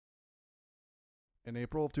In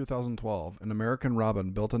April of 2012, an American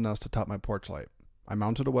robin built a nest atop my porch light. I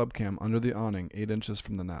mounted a webcam under the awning 8 inches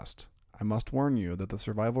from the nest. I must warn you that the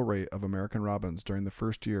survival rate of American robins during the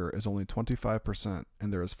first year is only 25%,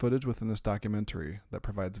 and there is footage within this documentary that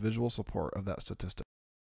provides visual support of that statistic.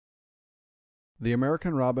 The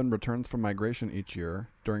American robin returns from migration each year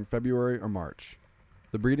during February or March.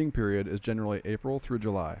 The breeding period is generally April through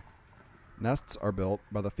July. Nests are built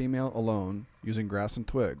by the female alone using grass and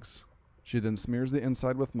twigs. She then smears the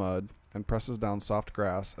inside with mud and presses down soft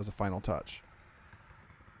grass as a final touch.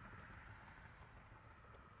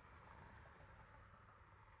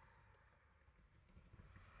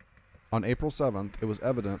 On April 7th, it was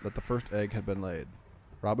evident that the first egg had been laid.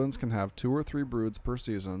 Robins can have 2 or 3 broods per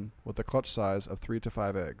season with a clutch size of 3 to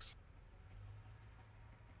 5 eggs.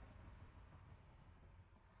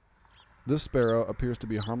 This sparrow appears to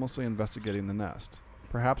be harmlessly investigating the nest,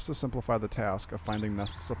 perhaps to simplify the task of finding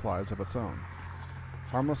nest supplies of its own.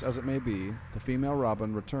 Harmless as it may be, the female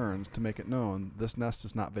robin returns to make it known this nest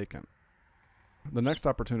is not vacant. The next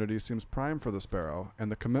opportunity seems prime for the sparrow,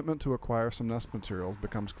 and the commitment to acquire some nest materials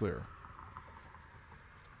becomes clear.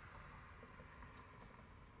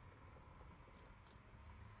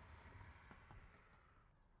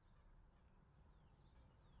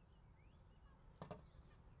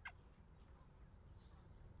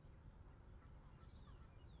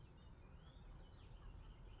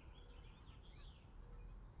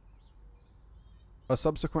 A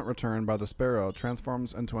subsequent return by the sparrow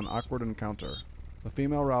transforms into an awkward encounter. The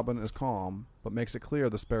female robin is calm, but makes it clear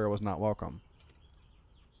the sparrow is not welcome.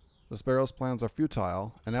 The sparrow's plans are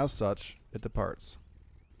futile, and as such, it departs.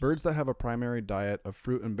 Birds that have a primary diet of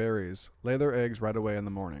fruit and berries lay their eggs right away in the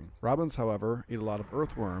morning. Robins, however, eat a lot of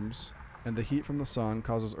earthworms, and the heat from the sun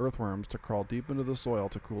causes earthworms to crawl deep into the soil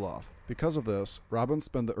to cool off. Because of this, robins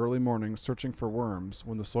spend the early morning searching for worms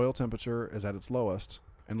when the soil temperature is at its lowest,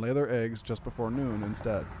 and lay their eggs just before noon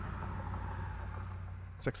instead.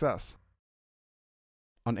 Success.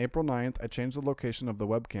 On April 9th, I changed the location of the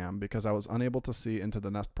webcam because I was unable to see into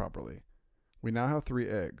the nest properly. We now have 3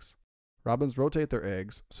 eggs. Robins rotate their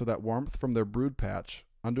eggs so that warmth from their brood patch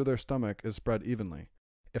under their stomach is spread evenly.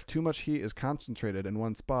 If too much heat is concentrated in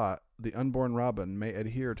one spot, the unborn robin may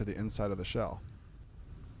adhere to the inside of the shell.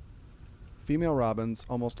 Female robins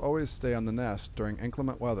almost always stay on the nest during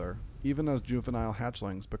inclement weather, even as juvenile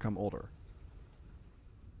hatchlings become older.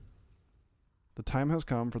 The time has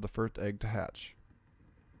come for the first egg to hatch.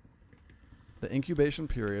 The incubation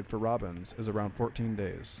period for robins is around 14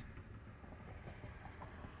 days.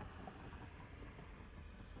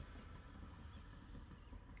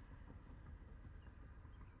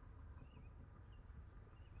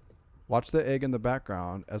 Watch the egg in the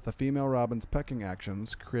background as the female robin's pecking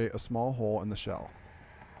actions create a small hole in the shell.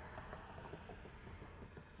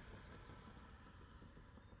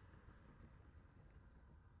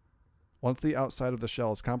 Once the outside of the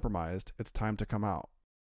shell is compromised, it's time to come out.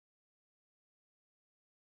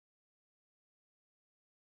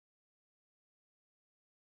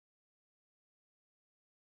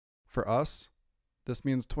 For us, this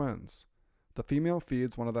means twins. The female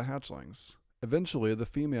feeds one of the hatchlings. Eventually, the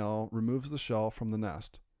female removes the shell from the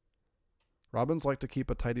nest. Robins like to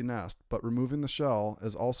keep a tidy nest, but removing the shell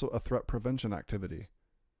is also a threat prevention activity.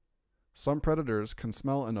 Some predators can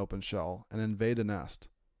smell an open shell and invade a nest.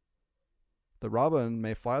 The robin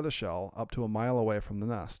may fly the shell up to a mile away from the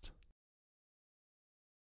nest.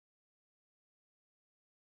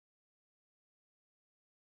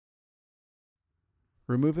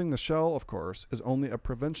 Removing the shell, of course, is only a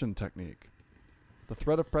prevention technique. The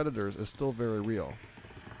threat of predators is still very real.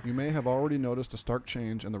 You may have already noticed a stark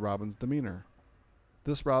change in the robin's demeanor.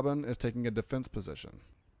 This robin is taking a defense position.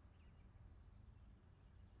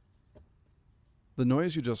 The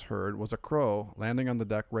noise you just heard was a crow landing on the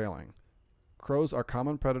deck railing. Crows are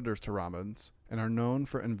common predators to robins and are known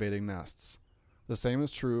for invading nests. The same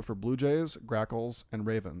is true for blue jays, grackles, and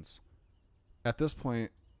ravens. At this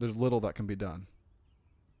point, there's little that can be done.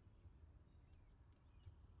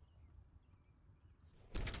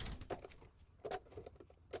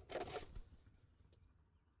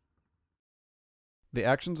 The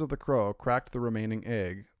actions of the crow cracked the remaining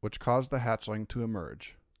egg, which caused the hatchling to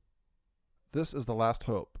emerge. This is the last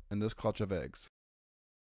hope in this clutch of eggs.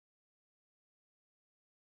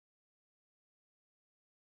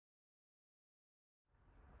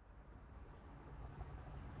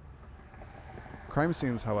 Crime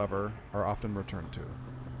scenes, however, are often returned to.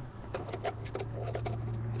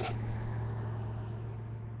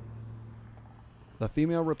 The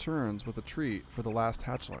female returns with a treat for the last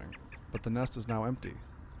hatchling, but the nest is now empty.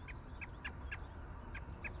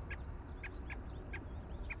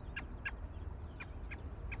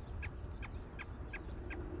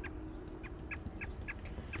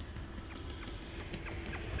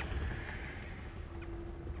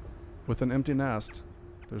 With an empty nest,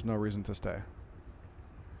 there's no reason to stay.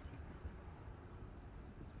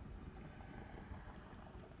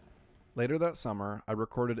 Later that summer, I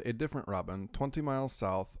recorded a different robin 20 miles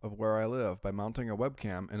south of where I live by mounting a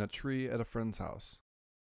webcam in a tree at a friend's house.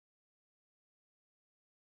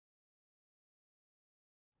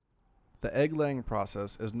 The egg-laying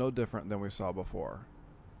process is no different than we saw before.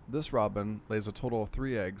 This robin lays a total of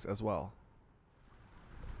 3 eggs as well.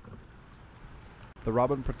 The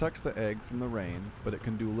robin protects the egg from the rain, but it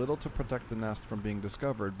can do little to protect the nest from being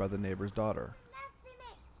discovered by the neighbor's daughter.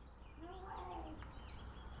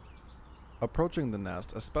 Approaching the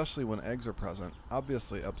nest, especially when eggs are present,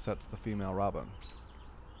 obviously upsets the female robin.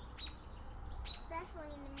 Especially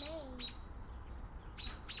in the Maine.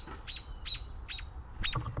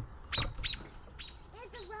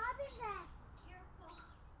 It's a robin nest. Careful.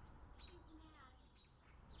 She's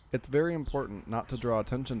mad. It's very important not to draw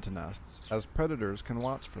attention to nests, as predators can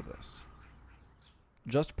watch for this.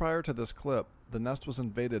 Just prior to this clip, the nest was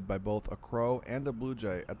invaded by both a crow and a blue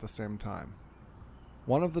jay at the same time.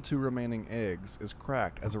 One of the 2 remaining eggs is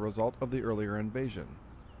cracked as a result of the earlier invasion.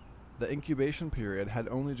 The incubation period had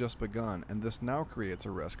only just begun, and this now creates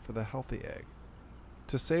a risk for the healthy egg.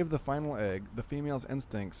 To save the final egg, the female's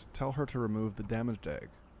instincts tell her to remove the damaged egg.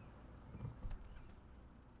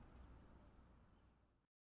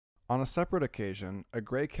 On a separate occasion, a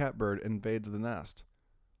gray catbird invades the nest.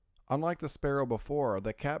 Unlike the sparrow before,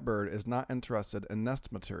 the catbird is not interested in nest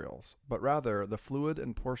materials, but rather the fluid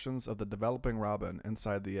and portions of the developing robin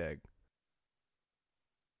inside the egg.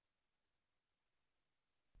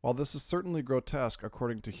 While this is certainly grotesque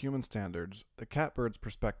according to human standards, the catbird's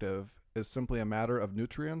perspective is simply a matter of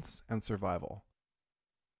nutrients and survival.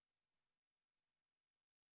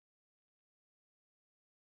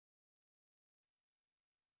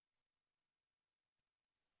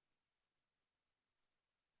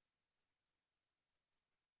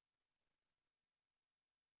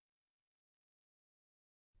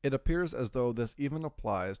 It appears as though this even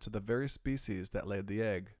applies to the very species that laid the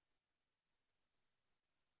egg.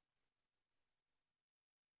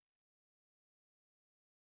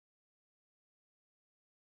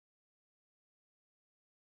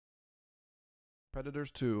 Predators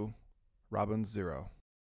 2, Robins 0.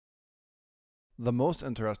 The most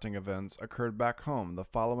interesting events occurred back home the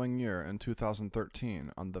following year in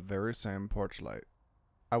 2013 on the very same porch light.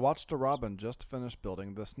 I watched a robin just finish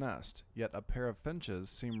building this nest, yet a pair of finches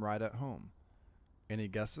seem right at home. Any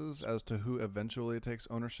guesses as to who eventually takes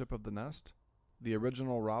ownership of the nest? The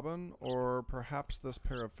original robin, or perhaps this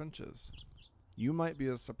pair of finches? You might be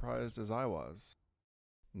as surprised as I was.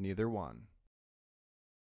 Neither one.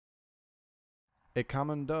 A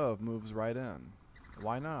common dove moves right in.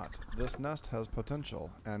 Why not? This nest has potential,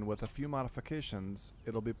 and with a few modifications,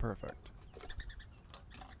 it'll be perfect.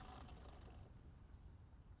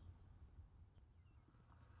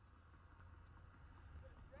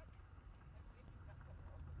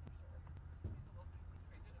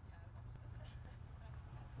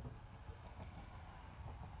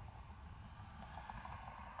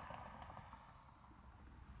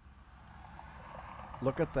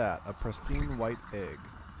 Look at that, a pristine white egg.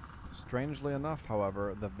 Strangely enough,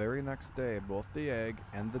 however, the very next day both the egg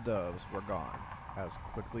and the doves were gone, as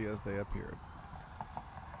quickly as they appeared.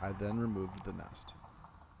 I then removed the nest.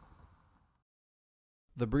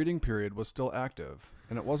 The breeding period was still active,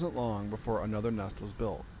 and it wasn't long before another nest was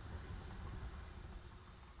built.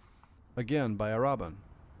 Again by a robin.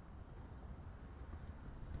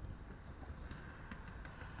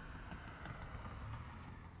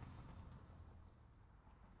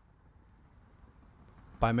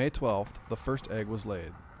 By May 12th, the first egg was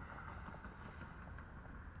laid.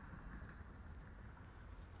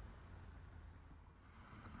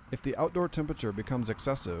 If the outdoor temperature becomes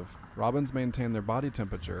excessive, robins maintain their body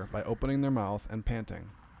temperature by opening their mouth and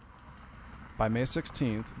panting. By May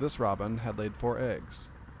 16th, this robin had laid 4 eggs.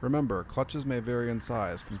 Remember, clutches may vary in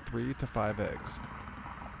size from 3 to 5 eggs.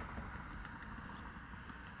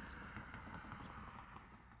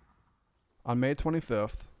 On May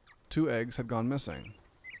 25th, 2 eggs had gone missing.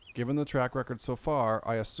 Given the track record so far,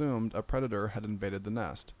 I assumed a predator had invaded the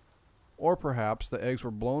nest. Or perhaps the eggs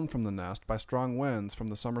were blown from the nest by strong winds from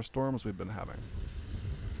the summer storms we've been having.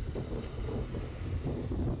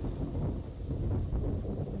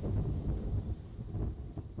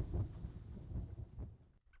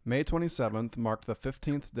 May 27th marked the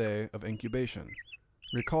 15th day of incubation.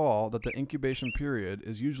 Recall that the incubation period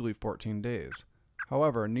is usually 14 days.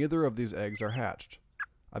 However, neither of these eggs are hatched.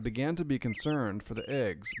 I began to be concerned for the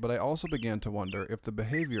eggs, but I also began to wonder if the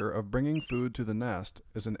behavior of bringing food to the nest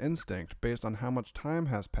is an instinct based on how much time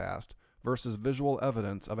has passed versus visual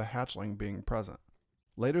evidence of a hatchling being present.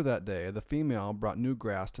 Later that day, the female brought new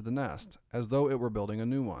grass to the nest, as though it were building a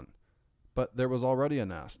new one. But there was already a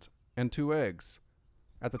nest, and 2 eggs.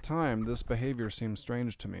 At the time, this behavior seemed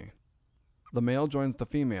strange to me. The male joins the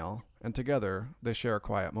female, and together they share a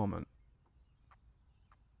quiet moment.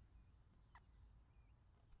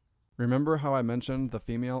 Remember how I mentioned the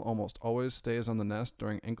female almost always stays on the nest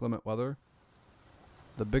during inclement weather?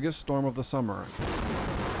 The biggest storm of the summer,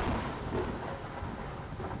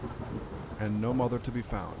 and no mother to be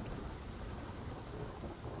found.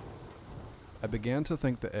 I began to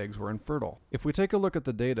think the eggs were infertile. If we take a look at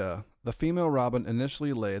the data, the female robin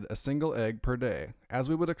initially laid a single egg per day, as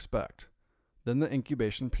we would expect. Then the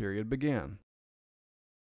incubation period began.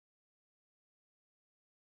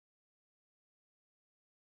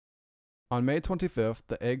 On May 25th,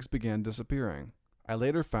 the eggs began disappearing. I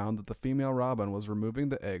later found that the female robin was removing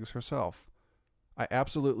the eggs herself. I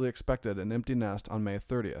absolutely expected an empty nest on May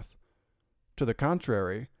 30th. To the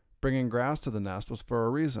contrary, bringing grass to the nest was for a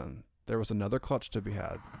reason. There was another clutch to be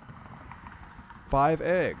had. 5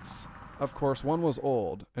 eggs! Of course, one was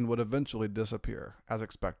old and would eventually disappear, as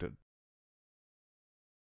expected.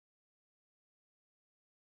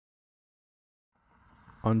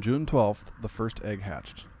 On June 12th, the first egg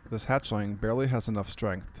hatched. This hatchling barely has enough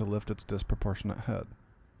strength to lift its disproportionate head.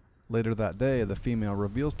 Later that day, the female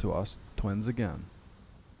reveals to us twins again.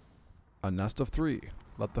 A nest of 3.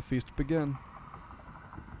 Let the feast begin.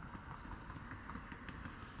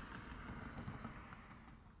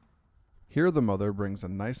 Here the mother brings a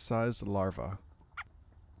nice-sized larva.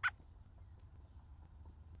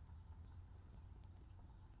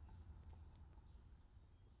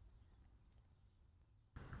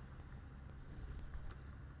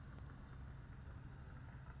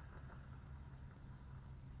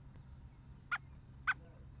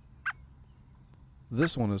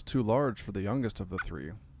 This one is too large for the youngest of the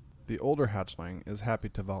 3. The older hatchling is happy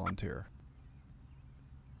to volunteer.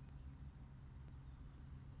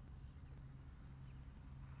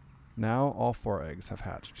 Now all 4 eggs have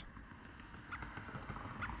hatched.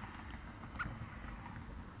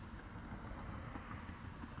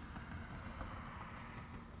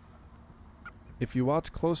 If you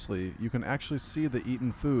watch closely, you can actually see the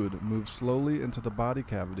eaten food move slowly into the body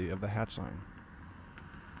cavity of the hatchling.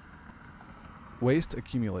 Waste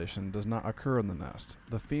accumulation does not occur in the nest.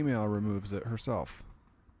 The female removes it herself.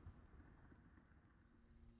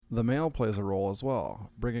 The male plays a role as well,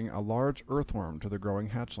 bringing a large earthworm to the growing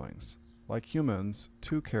hatchlings. Like humans,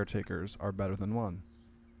 2 caretakers are better than 1.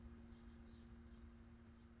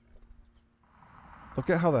 Look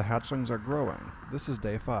at how the hatchlings are growing. This is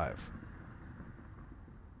day 5.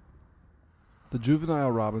 The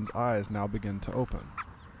juvenile robin's eyes now begin to open.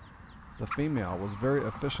 The female was very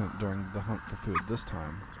efficient during the hunt for food this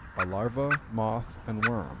time. A larva, moth, and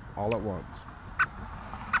worm, all at once.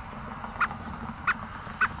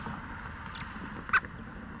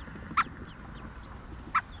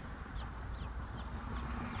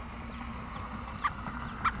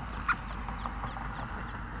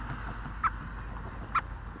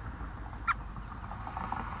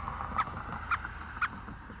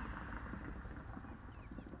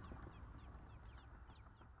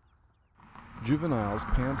 Juveniles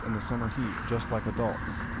pant in the summer heat just like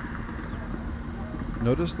adults.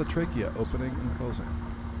 Notice the trachea opening and closing.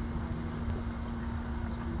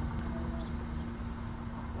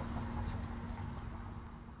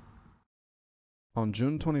 On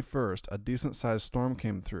June 21st, a decent-sized storm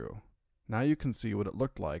came through. Now you can see what it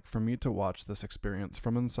looked like for me to watch this experience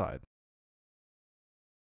from inside.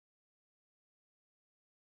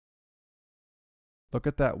 Look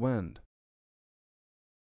at that wind.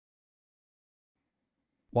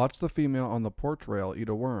 Watch the female on the porch rail eat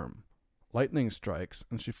a worm. Lightning strikes,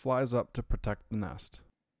 and she flies up to protect the nest.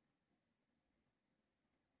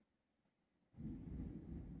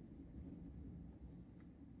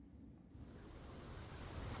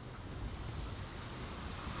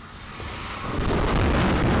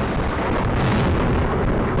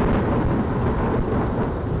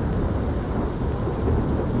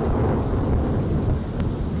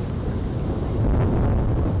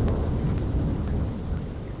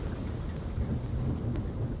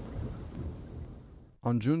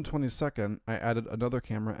 On June 22nd, I added another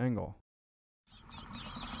camera angle.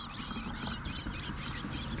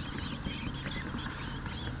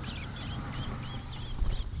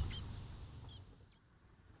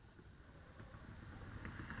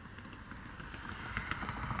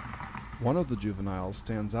 One of the juveniles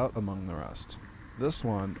stands out among the rest. This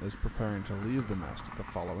one is preparing to leave the nest the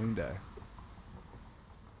following day.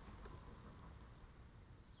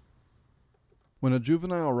 When a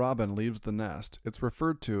juvenile robin leaves the nest, it's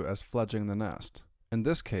referred to as fledging the nest. In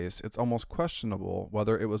this case, it's almost questionable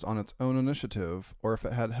whether it was on its own initiative or if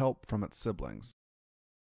it had help from its siblings.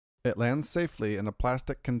 It lands safely in a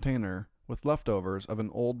plastic container with leftovers of an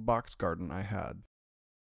old box garden I had.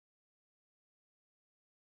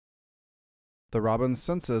 The robin's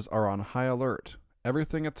senses are on high alert.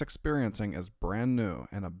 Everything it's experiencing is brand new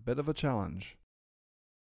and a bit of a challenge.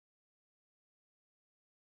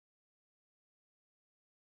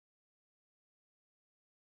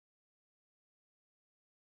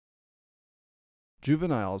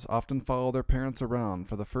 Juveniles often follow their parents around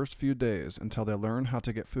for the first few days until they learn how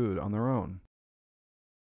to get food on their own.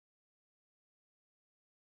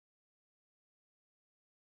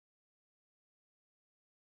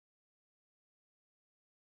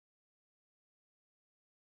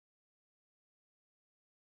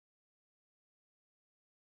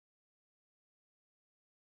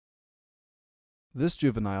 This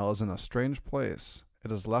juvenile is in a strange place.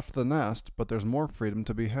 It has left the nest, but there's more freedom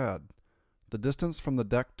to be had. The distance from the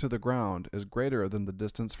deck to the ground is greater than the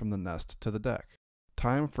distance from the nest to the deck.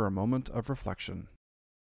 Time for a moment of reflection.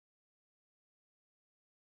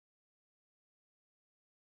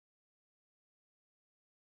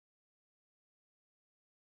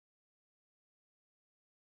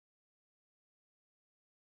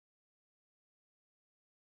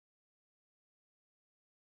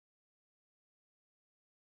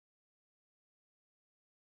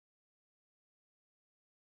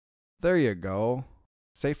 There you go,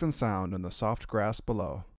 safe and sound in the soft grass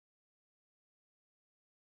below.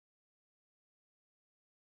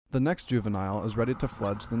 The next juvenile is ready to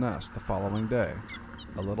fledge the nest the following day.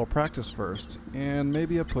 A little practice first, and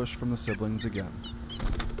maybe a push from the siblings again.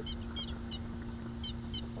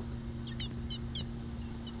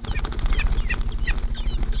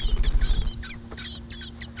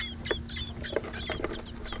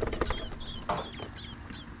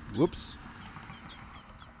 Whoops.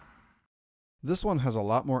 This one has a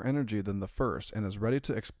lot more energy than the first and is ready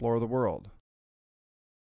to explore the world.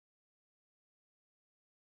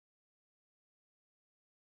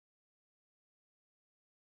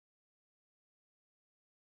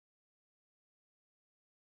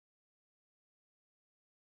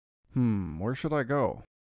 Where should I go?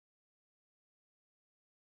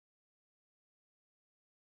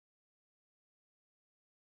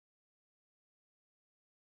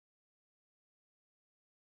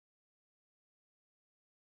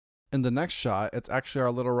 In the next shot, it's actually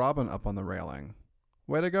our little robin up on the railing.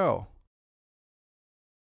 Way to go!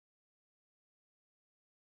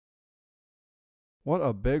 What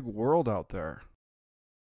a big world out there.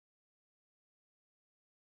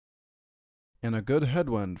 And a good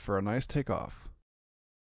headwind for a nice takeoff.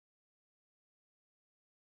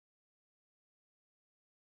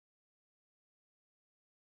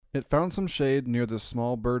 It found some shade near this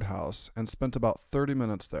small birdhouse and spent about 30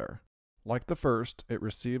 minutes there. Like the first, it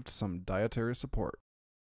received some dietary support.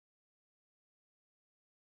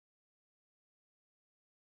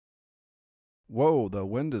 Whoa, the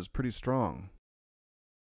wind is pretty strong.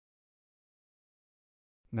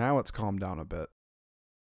 Now it's calmed down a bit.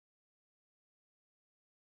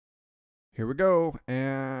 Here we go,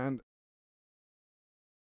 and...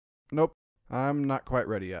 Nope, I'm not quite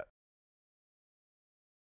ready yet.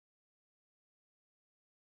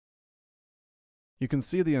 You can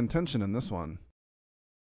see the intention in this one.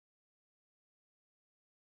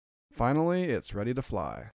 Finally, it's ready to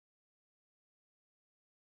fly.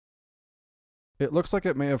 It looks like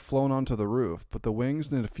it may have flown onto the roof, but the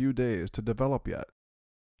wings need a few days to develop yet.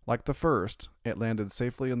 Like the first, it landed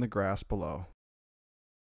safely in the grass below.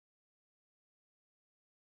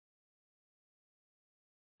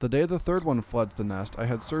 The day the third one fledged the nest, I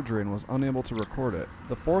had surgery and was unable to record it.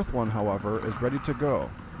 The fourth one, however, is ready to go.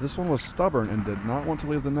 This one was stubborn and did not want to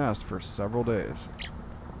leave the nest for several days.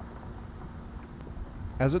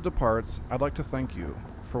 As it departs, I'd like to thank you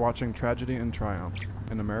for watching Tragedy and Triumph,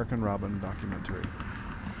 an American Robin documentary.